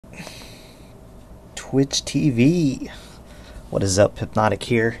Twitch TV. What is up, Hypnotic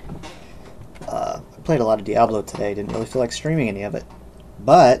here. I played a lot of Diablo today, didn't really feel like streaming any of it.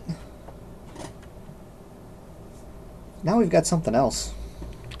 But now we've got something else.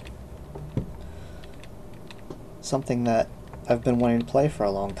 Something that I've been wanting to play for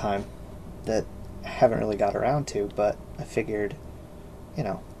a long time that I haven't really got around to, but I figured, you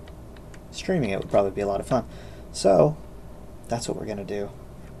know, streaming it would probably be a lot of fun. So that's what we're going to do.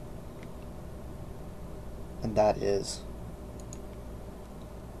 And that is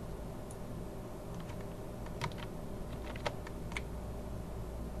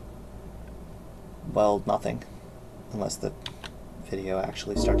well, nothing. Unless the video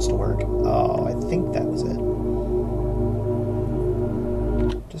actually starts to work. Oh, I think that was it.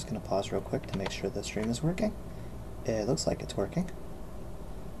 Just going to pause real quick to make sure the stream is working. It looks like it's working.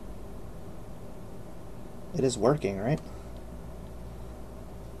 It is working, right?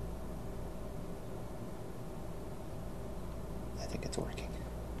 I think it's working.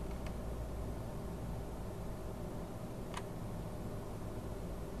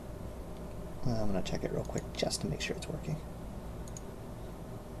 I'm going to check it real quick just to make sure it's working.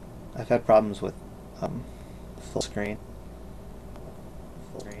 I've had problems with full screen.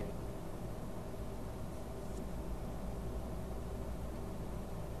 Full screen.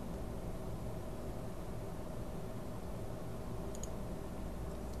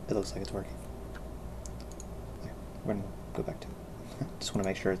 It looks like it's working. Okay, we're going to go back to it. Just want to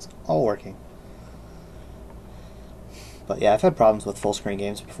make sure it's all working. But yeah, I've had problems with full screen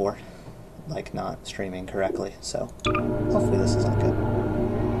games before, like not streaming correctly, so hopefully this is all good.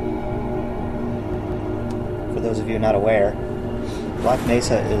 For those of you not aware, Black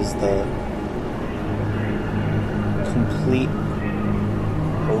Mesa is the complete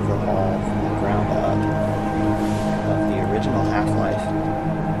overhaul from the ground up of the original Half-Life,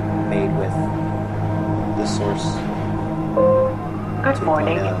 made with the source. Good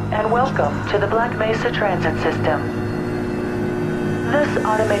morning and welcome to the Black Mesa Transit System. This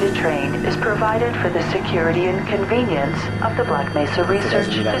automated train is provided for the security and convenience of the Black Mesa Research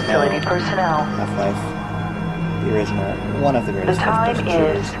Facility personnel. Half-Life, the original, one of the greatest. The time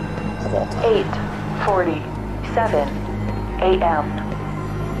is of all time. 8:47 a.m.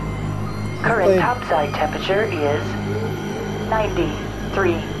 Current topside temperature is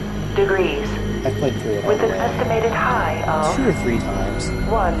 93 degrees. I've played through it all with the an way. estimated high of 2 or 3 times.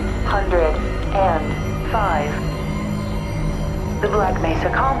 105. The Black Mesa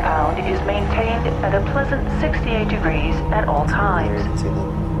compound is maintained at a pleasant 68 degrees at all times. See the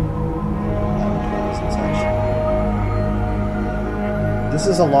laboratories and such. This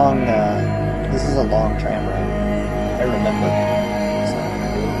is a long tram ride. I remember. So,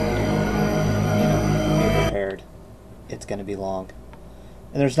 you know, be prepared. It's going to be long.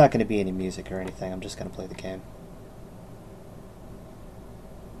 And there's not going to be any music or anything. I'm just going to play the game.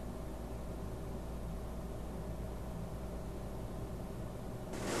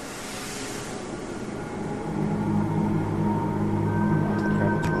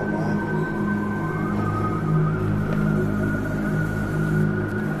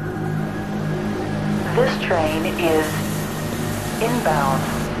 This train is inbound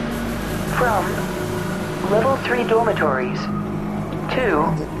from Level 3 dormitories to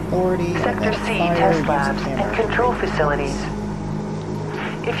Sector C test labs and control facilities.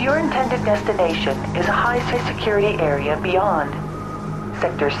 If your intended destination is a high security area beyond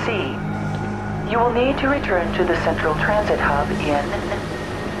Sector C, you will need to return to the Central Transit Hub in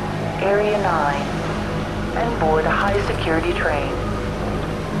Area 9 and board a high security train.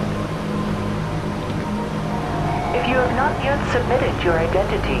 If you have not yet submitted your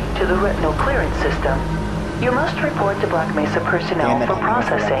identity to the retinal clearance system, you must report to Black Mesa personnel for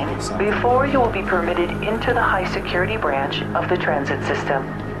processing before you will be permitted into the high security branch of the transit system.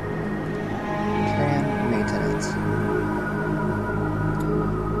 Tram maintenance.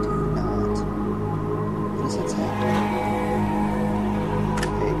 Not. What does that say?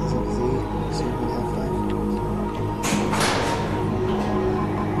 Okay, is it Half-Life?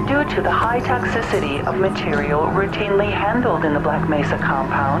 Due to the high toxicity of material routinely handled in the Black Mesa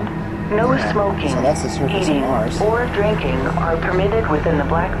compound, no smoking, so that's the surface eating, of Mars. or drinking are permitted within the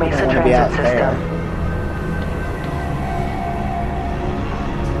Black Mesa Don't wanna be transit out there. system.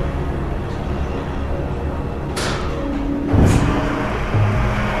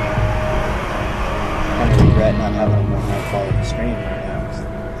 I kind of regret not having a more high quality stream right now, because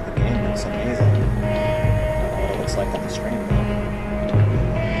the game looks amazing. I don't know what it looks like on the stream though.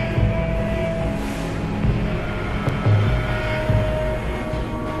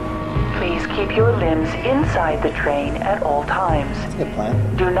 Please keep your limbs remains inside the train at all times. That's a good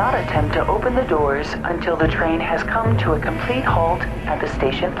plan. Do not attempt to open the doors until the train has come to a complete halt at the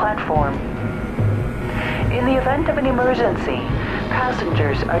station platform. In the event of an emergency,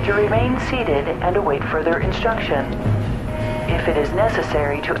 passengers are to remain seated and await further instruction. If it is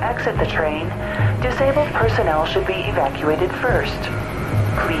necessary to exit the train, disabled personnel should be evacuated first.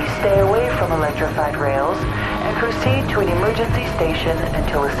 Please stay away from electrified rails and proceed to an emergency station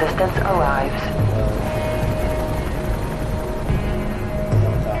until assistance arrives.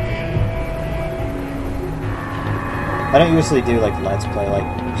 I don't usually do like let's play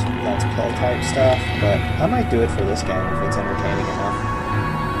type stuff, but I might do it for this game if it's entertaining enough.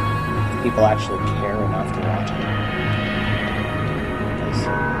 If people actually care enough to watch it. Because,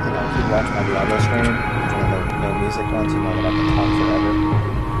 if you watch my Diablo stream, one of the no music ones, you know that I can talk forever.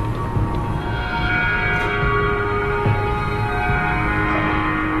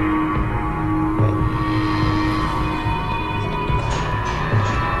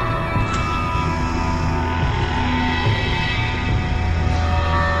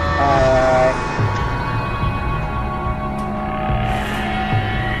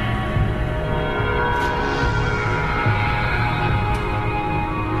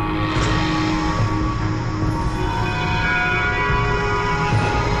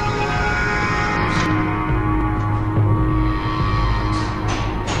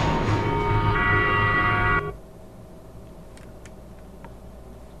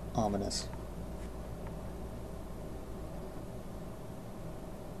 Ominous.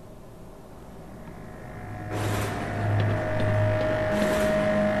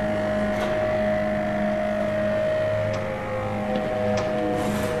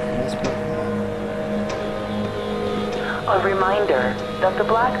 A reminder that the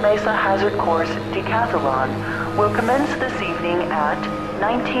Black Mesa Hazard Course Decathlon will commence this evening at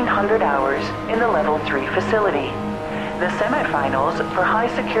 1900 hours in the Level 3 facility. The semifinals for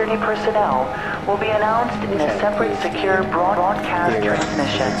high-security personnel will be announced in a separate secure broadcast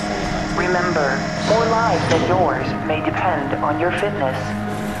transmission. Remember, more lives than yours may depend on your fitness.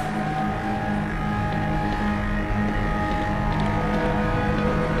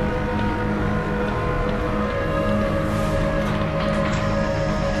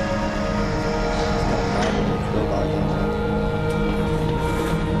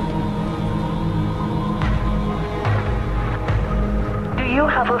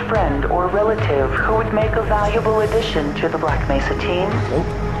 Have a friend or relative who would make a valuable addition to the Black Mesa team? Nope.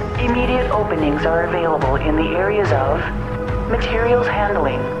 Immediate openings are available in the areas of materials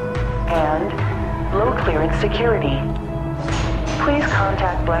handling and low clearance security. Please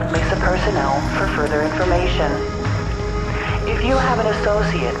contact Black Mesa personnel for further information. If you have an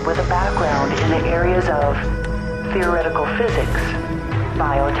associate with a background in the areas of theoretical physics,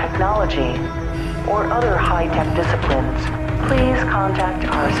 biotechnology, or other high-tech disciplines, please contact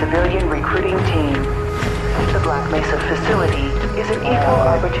our civilian recruiting team. The Black Mesa facility is an equal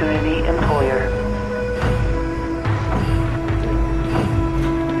opportunity employer.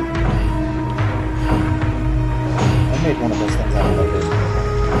 I made one of those things out of Legos.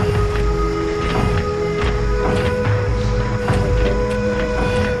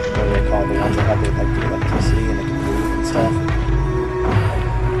 What are they called? The ones that have the electricity and they can move and stuff.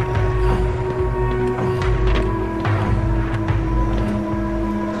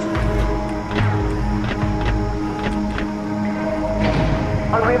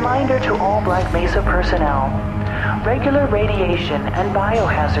 A reminder to all Black Mesa personnel, regular radiation and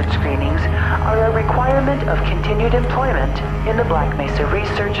biohazard screenings are a requirement of continued employment in the Black Mesa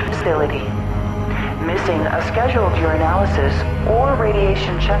Research Facility. Missing a scheduled urinalysis or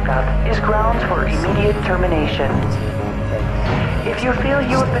radiation checkup is grounds for immediate termination. If you feel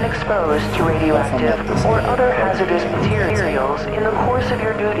you have been exposed to radioactive or other hazardous materials in the course of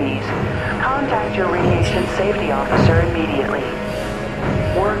your duties, contact your radiation safety officer immediately.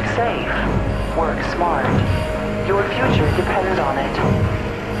 Work safe. Work smart. Your future depends on it.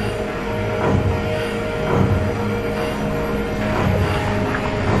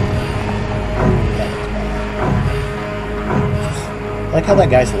 I like how that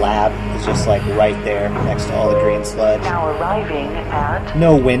guy's lab is just like right there next to all the green sludge. Now arriving at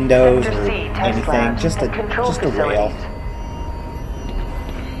no windows or Sector C test anything, labs just and control a rail. facilities.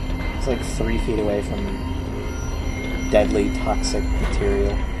 It's like 3 feet away from deadly toxic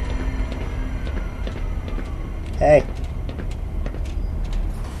material. Hey!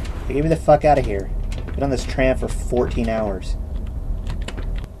 Get me the fuck out of here. Been on this tram for 14 hours.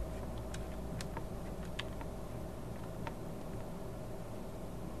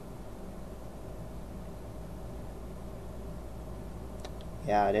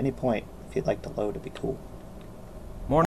 Yeah, at any point, if you'd like to load, it'd be cool.